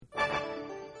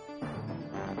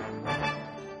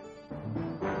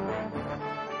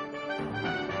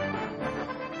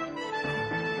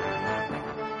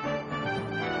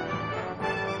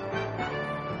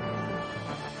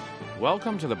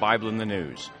Welcome to the Bible in the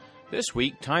News. This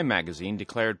week, Time magazine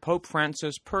declared Pope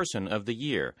Francis Person of the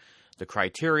Year. The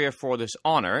criteria for this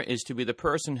honor is to be the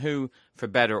person who, for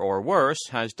better or worse,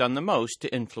 has done the most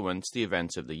to influence the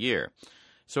events of the year.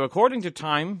 So according to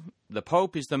Time, the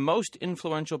Pope is the most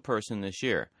influential person this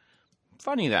year.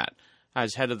 Funny that.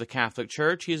 As head of the Catholic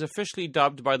Church, he is officially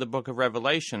dubbed by the book of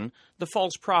Revelation the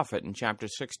false prophet in chapter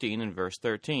 16 and verse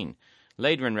 13.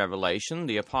 Later in Revelation,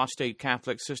 the apostate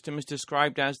Catholic system is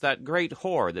described as that great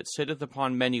whore that sitteth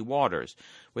upon many waters,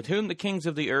 with whom the kings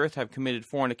of the earth have committed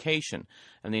fornication,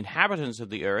 and the inhabitants of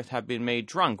the earth have been made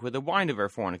drunk with the wine of her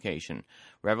fornication.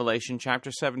 Revelation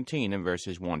chapter 17 and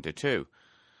verses 1 to 2.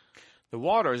 The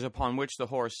waters upon which the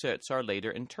whore sits are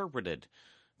later interpreted.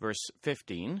 Verse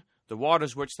 15, the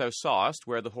waters which thou sawest,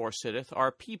 where the whore sitteth,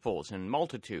 are peoples and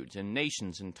multitudes and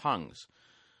nations and tongues.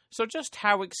 So just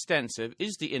how extensive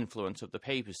is the influence of the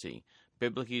papacy,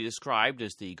 biblically described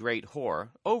as the great whore,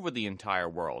 over the entire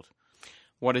world?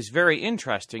 What is very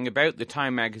interesting about the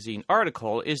Time magazine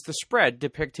article is the spread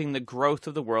depicting the growth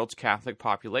of the world's Catholic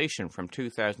population from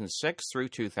 2006 through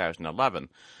 2011.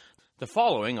 The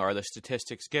following are the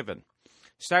statistics given.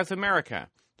 South America,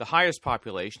 the highest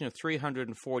population of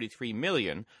 343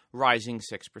 million, rising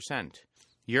 6%.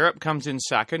 Europe comes in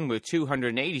second with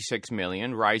 286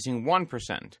 million, rising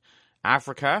 1%.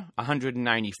 Africa,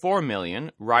 194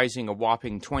 million, rising a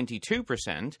whopping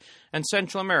 22%. And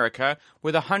Central America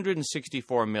with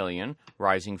 164 million,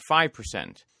 rising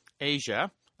 5%.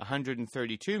 Asia,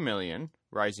 132 million,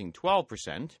 rising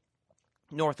 12%.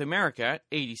 North America,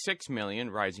 86 million,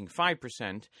 rising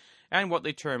 5%. And what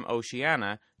they term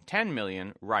Oceania, 10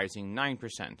 million, rising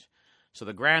 9%. So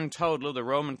the grand total of the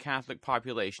Roman Catholic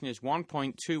population is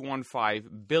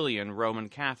 1.215 billion Roman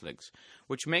Catholics,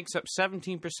 which makes up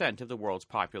 17% of the world's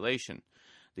population.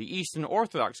 The Eastern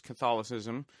Orthodox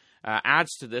Catholicism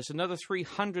adds to this another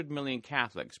 300 million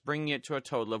Catholics, bringing it to a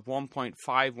total of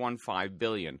 1.515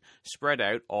 billion, spread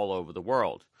out all over the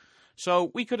world. So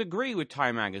we could agree with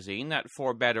Time magazine that,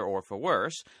 for better or for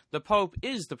worse, the Pope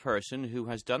is the person who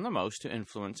has done the most to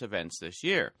influence events this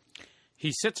year.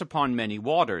 He sits upon many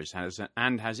waters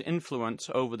and has influence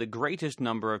over the greatest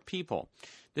number of people.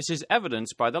 This is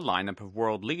evidenced by the lineup of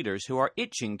world leaders who are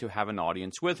itching to have an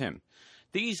audience with him.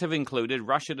 These have included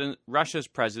Russia's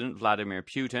President Vladimir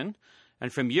Putin,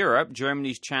 and from Europe,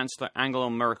 Germany's Chancellor Angela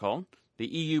Merkel, the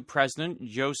EU President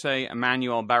José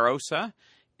Manuel Barroso,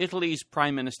 Italy's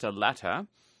Prime Minister Letta,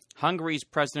 Hungary's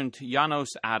President János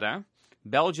Áder,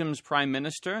 Belgium's Prime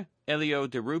Minister Elio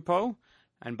Di Rupo,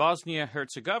 and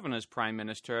Bosnia-Herzegovina's Prime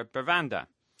Minister Bevanda.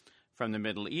 From the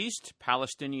Middle East,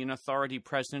 Palestinian Authority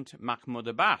President Mahmoud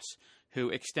Abbas, who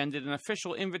extended an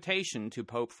official invitation to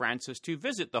Pope Francis to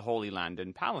visit the Holy Land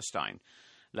in Palestine,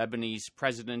 Lebanese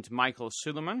President Michael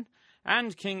Suleiman,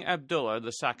 and King Abdullah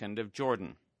II of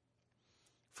Jordan.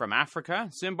 From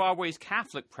Africa, Zimbabwe's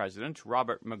Catholic President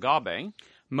Robert Mugabe,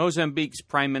 Mozambique's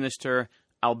Prime Minister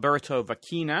Alberto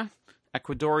Vakina,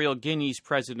 Equatorial Guinea's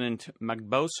President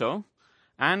Magboso,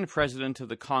 and President of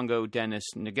the Congo, Denis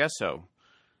Nguesso.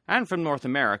 And from North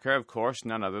America, of course,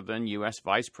 none other than U.S.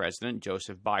 Vice President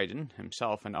Joseph Biden,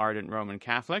 himself an ardent Roman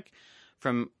Catholic.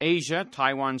 From Asia,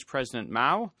 Taiwan's President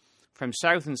Mao. From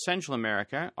South and Central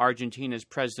America, Argentina's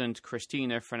President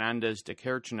Cristina Fernandez de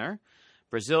Kirchner.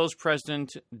 Brazil's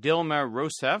President Dilma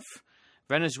Rousseff.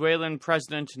 Venezuelan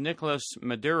President Nicolas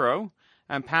Maduro.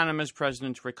 And Panama's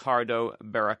President Ricardo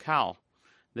Barracal.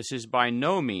 This is by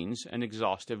no means an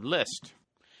exhaustive list.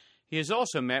 He has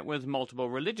also met with multiple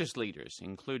religious leaders,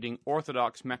 including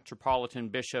Orthodox Metropolitan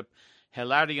Bishop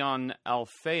Hilarion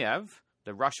Alfeyev,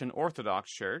 the Russian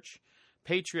Orthodox Church,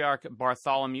 Patriarch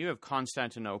Bartholomew of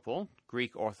Constantinople,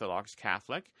 Greek Orthodox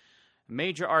Catholic,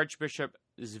 Major Archbishop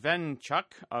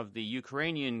Zvenchuk of the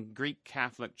Ukrainian Greek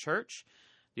Catholic Church,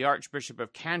 the Archbishop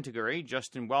of Canterbury,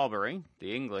 Justin Welbury,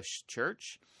 the English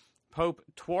Church, Pope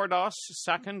Tewodros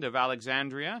II of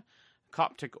Alexandria,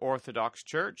 Coptic Orthodox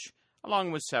Church,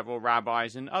 along with several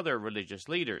rabbis and other religious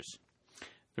leaders.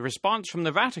 The response from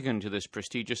the Vatican to this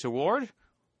prestigious award?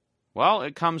 Well,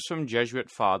 it comes from Jesuit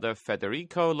Father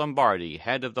Federico Lombardi,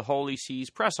 head of the Holy See's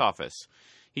press office.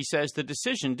 He says the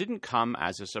decision didn't come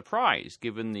as a surprise,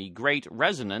 given the great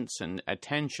resonance and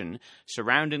attention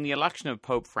surrounding the election of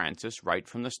Pope Francis right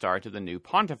from the start of the new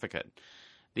pontificate.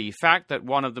 The fact that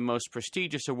one of the most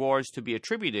prestigious awards to be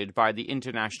attributed by the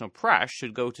international press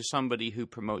should go to somebody who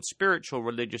promotes spiritual,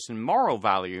 religious, and moral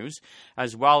values,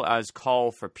 as well as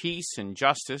call for peace and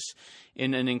justice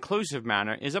in an inclusive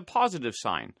manner, is a positive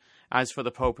sign. As for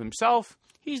the Pope himself,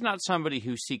 he's not somebody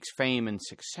who seeks fame and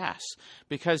success,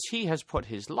 because he has put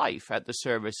his life at the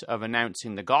service of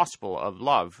announcing the gospel of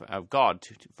love of God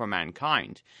for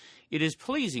mankind. It is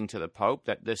pleasing to the Pope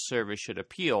that this service should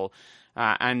appeal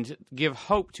and give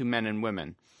hope to men and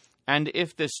women. And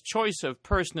if this choice of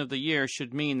Person of the Year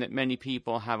should mean that many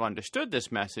people have understood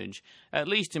this message, at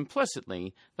least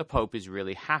implicitly, the Pope is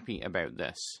really happy about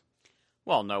this.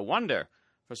 Well, no wonder.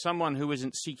 For someone who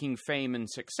isn't seeking fame and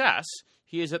success,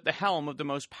 he is at the helm of the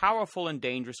most powerful and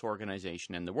dangerous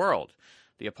organization in the world.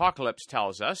 The Apocalypse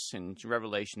tells us, in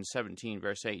Revelation 17,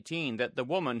 verse 18, that the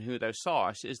woman who thou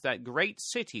sawest is that great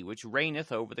city which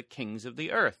reigneth over the kings of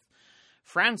the earth.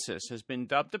 Francis has been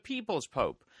dubbed the People's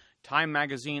Pope. Time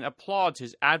magazine applauds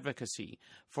his advocacy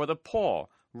for the poor.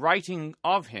 Writing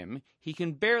of him, he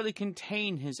can barely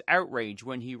contain his outrage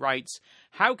when he writes,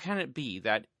 "How can it be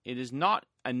that it is not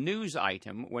a news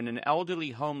item when an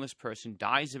elderly homeless person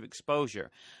dies of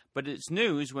exposure, but it's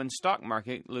news when stock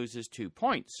market loses 2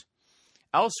 points?"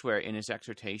 Elsewhere in his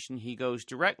exhortation, he goes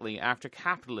directly after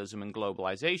capitalism and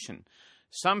globalization.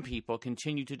 Some people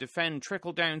continue to defend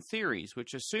trickle-down theories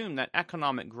which assume that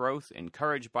economic growth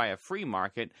encouraged by a free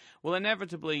market will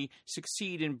inevitably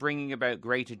succeed in bringing about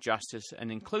greater justice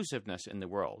and inclusiveness in the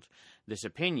world. This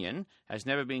opinion has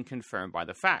never been confirmed by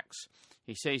the facts.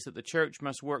 He says that the Church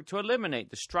must work to eliminate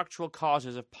the structural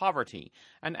causes of poverty,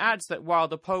 and adds that while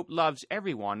the Pope loves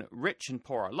everyone, rich and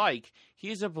poor alike,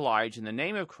 he is obliged in the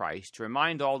name of Christ to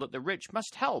remind all that the rich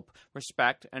must help,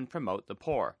 respect, and promote the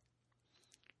poor.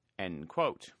 End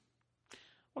quote.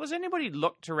 Well, has anybody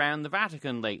looked around the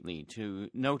Vatican lately to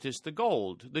notice the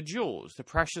gold, the jewels, the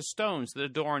precious stones that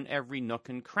adorn every nook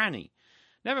and cranny?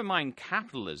 Never mind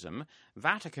capitalism,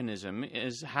 Vaticanism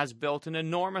has built an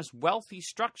enormous wealthy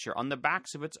structure on the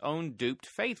backs of its own duped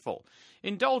faithful.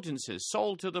 Indulgences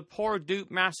sold to the poor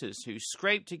duped masses who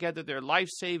scrape together their life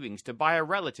savings to buy a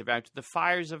relative out of the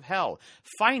fires of hell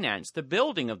finance the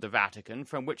building of the Vatican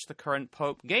from which the current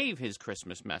Pope gave his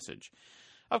Christmas message.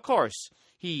 Of course,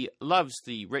 he loves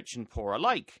the rich and poor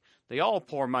alike. They all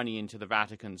pour money into the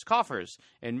Vatican's coffers,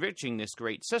 enriching this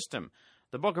great system.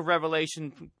 The book of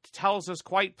Revelation tells us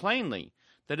quite plainly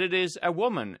that it is a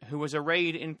woman who was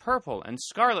arrayed in purple and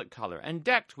scarlet color and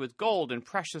decked with gold and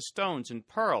precious stones and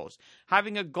pearls,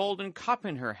 having a golden cup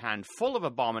in her hand full of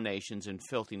abominations and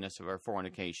filthiness of her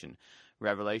fornication.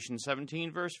 Revelation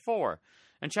 17, verse 4.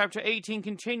 And chapter 18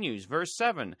 continues, verse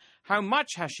 7, "How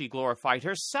much has she glorified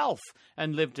herself,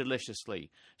 and lived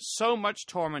deliciously? So much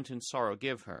torment and sorrow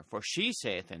give her. For she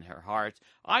saith in her heart,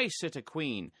 I sit a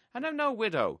queen, and am no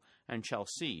widow, and shall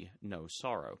see no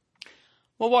sorrow."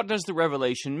 Well, what does the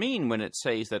Revelation mean when it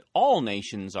says that all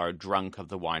nations are drunk of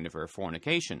the wine of her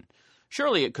fornication?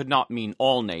 Surely it could not mean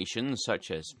all nations, such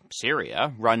as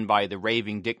Syria, run by the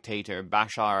raving dictator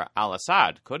Bashar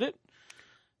al-Assad, could it?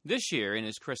 This year, in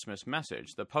his Christmas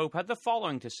message, the Pope had the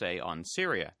following to say on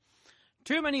Syria.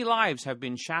 "Too many lives have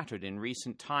been shattered in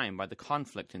recent time by the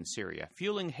conflict in Syria,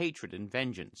 fueling hatred and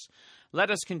vengeance.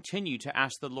 Let us continue to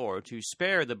ask the Lord to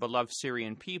spare the beloved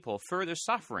Syrian people further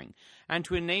suffering, and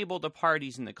to enable the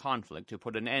parties in the conflict to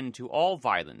put an end to all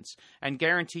violence and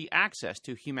guarantee access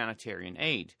to humanitarian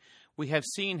aid. We have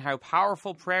seen how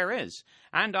powerful prayer is,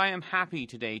 and I am happy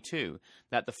today, too,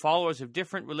 that the followers of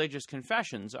different religious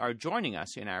confessions are joining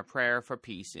us in our prayer for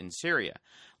peace in Syria.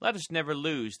 Let us never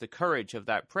lose the courage of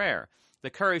that prayer, the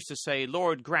courage to say,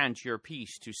 Lord, grant your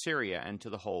peace to Syria and to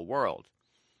the whole world."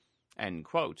 End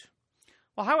quote.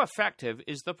 Well, how effective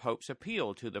is the Pope's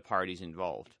appeal to the parties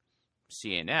involved?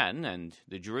 CNN and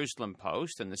the Jerusalem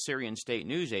Post and the Syrian State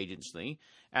News Agency,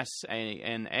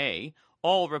 SANA,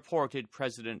 all reported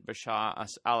President Bashar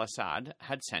al-Assad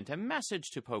had sent a message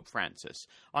to Pope Francis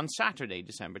on Saturday,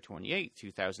 December 28,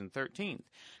 2013,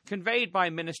 conveyed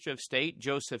by Minister of State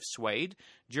Joseph Swade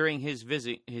during his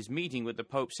meeting with the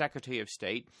Pope's Secretary of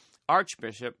State,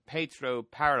 Archbishop Petro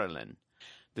Parolin.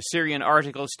 The Syrian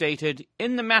article stated,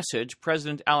 "In the message,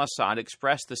 President al-Assad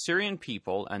expressed the Syrian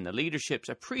people and the leadership's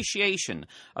appreciation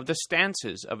of the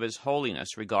stances of His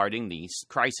Holiness regarding the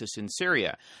crisis in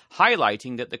Syria,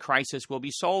 highlighting that the crisis will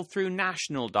be solved through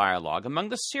national dialogue among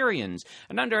the Syrians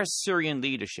and under a Syrian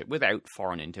leadership without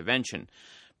foreign intervention."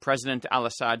 President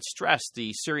al-Assad stressed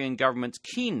the Syrian government's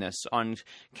keenness on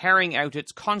carrying out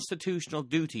its constitutional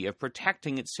duty of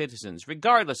protecting its citizens,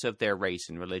 regardless of their race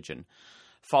and religion.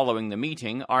 Following the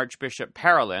meeting, Archbishop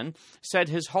Parolin said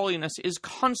His Holiness is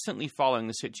constantly following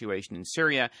the situation in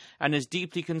Syria and is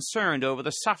deeply concerned over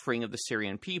the suffering of the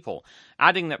Syrian people,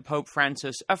 adding that Pope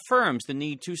Francis affirms the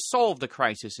need to solve the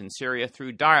crisis in Syria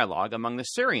through dialogue among the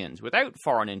Syrians without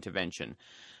foreign intervention.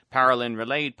 Parolin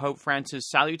relayed Pope Francis'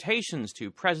 salutations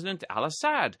to President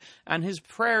al-Assad and his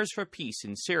prayers for peace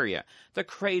in Syria, the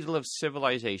cradle of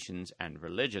civilizations and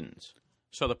religions.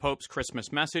 So the Pope's Christmas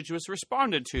message was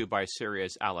responded to by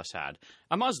Syria's al-Assad,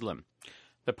 a Muslim.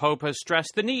 The Pope has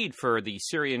stressed the need for the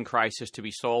Syrian crisis to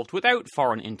be solved without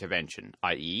foreign intervention,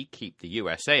 i.e. keep the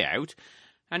USA out,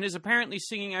 and is apparently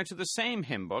singing out of the same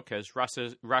hymn book as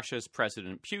Russia's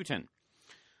President Putin.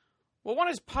 Well, one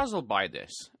is puzzled by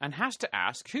this and has to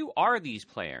ask, who are these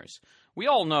players? We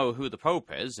all know who the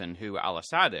Pope is and who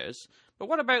al-Assad is, but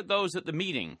what about those at the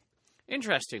meeting?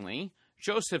 Interestingly,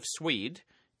 Joseph Swede,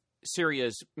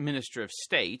 Syria's Minister of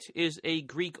State, is a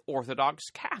Greek Orthodox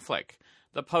Catholic,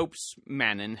 the Pope's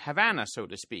man in Havana, so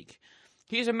to speak.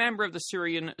 He is a member of the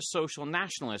Syrian Social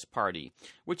Nationalist Party,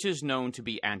 which is known to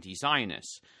be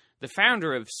anti-Zionist. The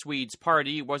founder of Swede's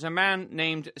party was a man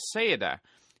named Saida,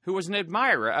 who was an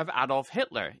admirer of Adolf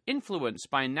Hitler, influenced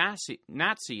by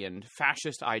Nazi and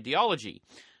fascist ideology.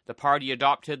 The party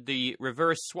adopted the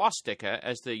reverse swastika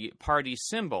as the party's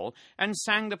symbol and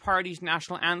sang the party's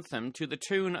national anthem to the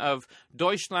tune of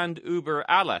Deutschland über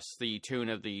alles, the tune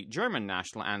of the German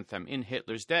national anthem in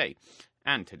Hitler's day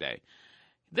and today.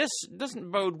 This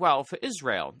doesn't bode well for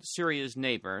Israel, Syria's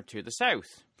neighbor to the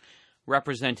south.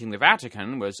 Representing the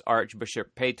Vatican was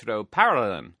Archbishop Pedro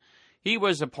Parolin. He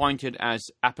was appointed as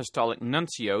Apostolic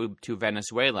Nuncio to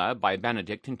Venezuela by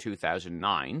Benedict in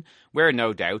 2009, where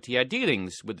no doubt he had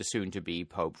dealings with the soon-to-be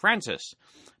Pope Francis.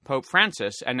 Pope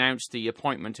Francis announced the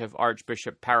appointment of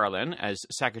Archbishop Parolin as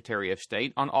Secretary of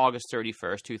State on August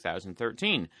 31,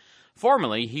 2013.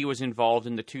 Formerly, he was involved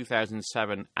in the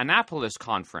 2007 Annapolis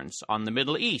Conference on the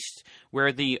Middle East,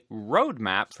 where the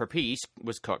roadmap for peace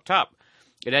was cooked up.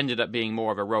 It ended up being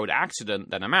more of a road accident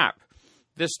than a map.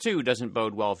 This, too, doesn't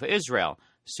bode well for Israel,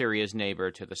 Syria's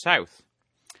neighbor to the south.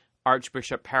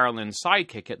 Archbishop Parolin's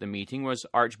sidekick at the meeting was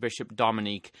Archbishop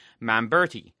Dominique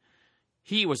Mamberti.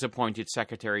 He was appointed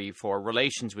Secretary for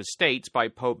Relations with States by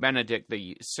Pope Benedict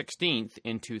XVI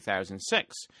in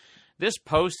 2006. This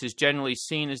post is generally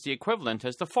seen as the equivalent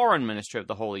as the Foreign Minister of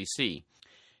the Holy See.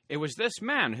 It was this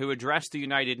man who addressed the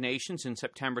United Nations in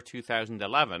September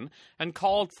 2011 and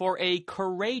called for a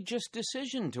courageous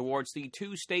decision towards the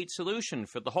two-state solution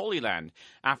for the Holy Land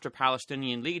after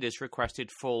Palestinian leaders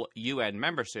requested full UN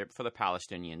membership for the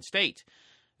Palestinian state.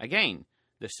 Again,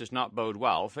 this does not bode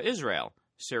well for Israel,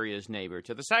 Syria's neighbor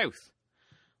to the south.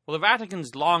 Well, the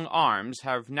Vatican's long arms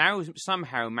have now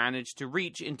somehow managed to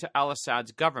reach into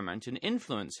al-Assad's government and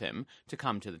influence him to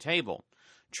come to the table.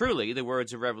 Truly, the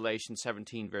words of Revelation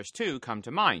 17 verse 2 come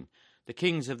to mind. The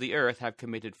kings of the earth have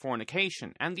committed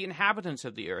fornication, and the inhabitants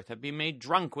of the earth have been made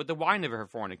drunk with the wine of her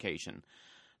fornication.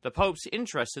 The Pope's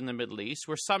interests in the Middle East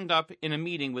were summed up in a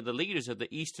meeting with the leaders of the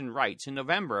Eastern Rites in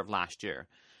November of last year,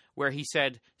 where he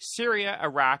said, Syria,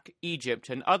 Iraq, Egypt,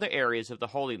 and other areas of the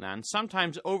Holy Land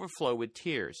sometimes overflow with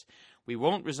tears. We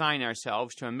won't resign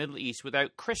ourselves to a Middle East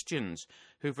without Christians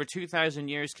who for 2,000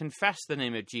 years confessed the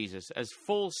name of Jesus as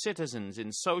full citizens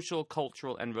in social,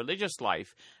 cultural, and religious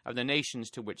life of the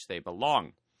nations to which they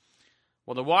belong.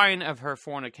 Well, the wine of her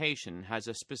fornication has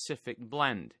a specific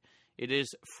blend. It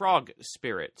is frog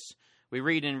spirits. We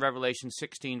read in Revelation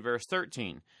 16, verse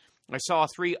 13, I saw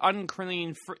 3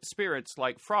 unclean spirits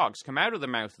like frogs come out of the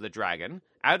mouth of the dragon,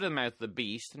 out of the mouth of the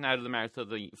beast, and out of the mouth of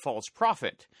the false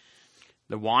prophet.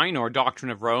 The wine or doctrine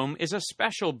of Rome is a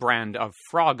special brand of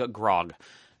frog grog,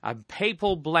 a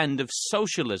papal blend of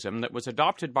socialism that was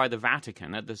adopted by the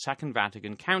Vatican at the Second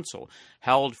Vatican Council,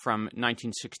 held from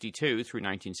 1962 through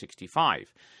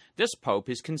 1965. This pope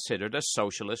is considered a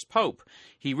socialist pope.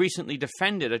 He recently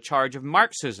defended a charge of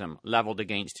Marxism leveled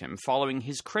against him following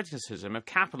his criticism of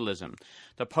capitalism.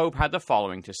 The pope had the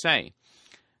following to say,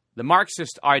 the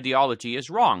Marxist ideology is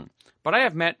wrong, but I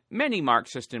have met many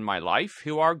Marxists in my life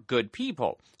who are good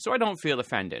people, so I don't feel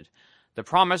offended. The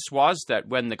promise was that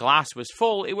when the glass was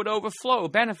full, it would overflow,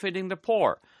 benefiting the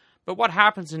poor. But what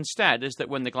happens instead is that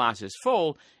when the glass is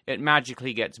full, it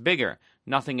magically gets bigger.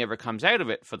 Nothing ever comes out of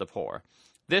it for the poor.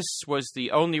 This was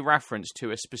the only reference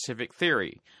to a specific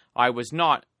theory. I was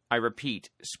not, I repeat,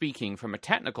 speaking from a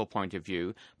technical point of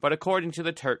view, but according to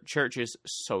the Church's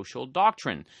social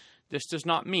doctrine. This does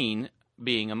not mean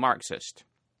being a Marxist.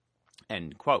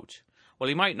 End quote. Well,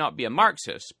 he might not be a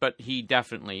Marxist, but he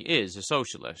definitely is a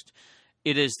socialist.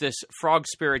 It is this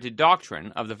frog-spirited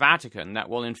doctrine of the Vatican that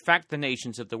will infect the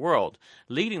nations of the world,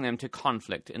 leading them to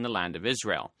conflict in the land of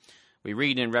Israel. We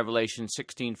read in Revelation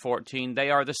 16:14, they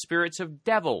are the spirits of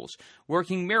devils,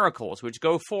 working miracles which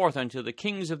go forth unto the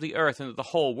kings of the earth and of the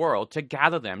whole world to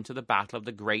gather them to the battle of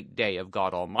the great day of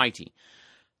God Almighty.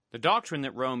 The doctrine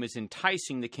that Rome is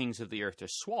enticing the kings of the earth to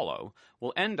swallow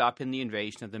will end up in the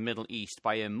invasion of the Middle East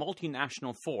by a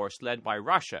multinational force led by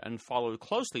Russia and followed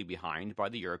closely behind by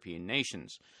the European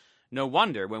nations. No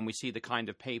wonder when we see the kind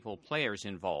of papal players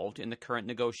involved in the current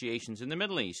negotiations in the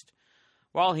Middle East.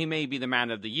 While he may be the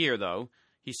man of the year, though,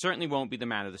 He certainly won't be the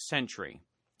man of the century.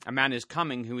 A man is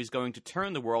coming who is going to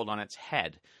turn the world on its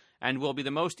head, and will be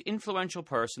the most influential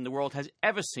person the world has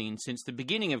ever seen since the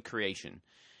beginning of creation.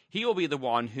 He will be the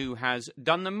one who has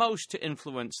done the most to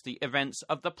influence the events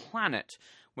of the planet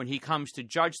when he comes to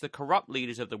judge the corrupt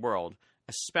leaders of the world,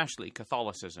 especially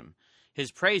Catholicism.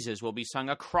 His praises will be sung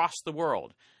across the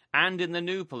world and in the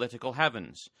new political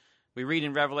heavens. We read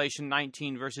in Revelation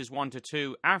 19, verses 1 to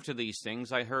 2, "After these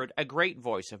things I heard a great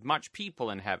voice of much people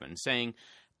in heaven, saying,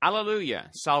 Alleluia!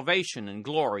 Salvation and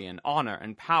glory and honor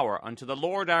and power unto the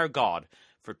Lord our God,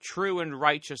 for true and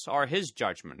righteous are his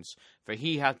judgments. For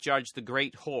he hath judged the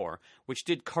great whore, which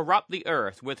did corrupt the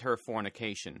earth with her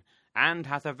fornication, and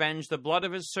hath avenged the blood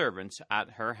of his servants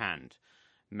at her hand."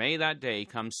 May that day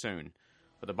come soon.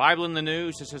 For the Bible in the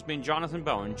News, this has been Jonathan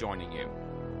Bowen joining you.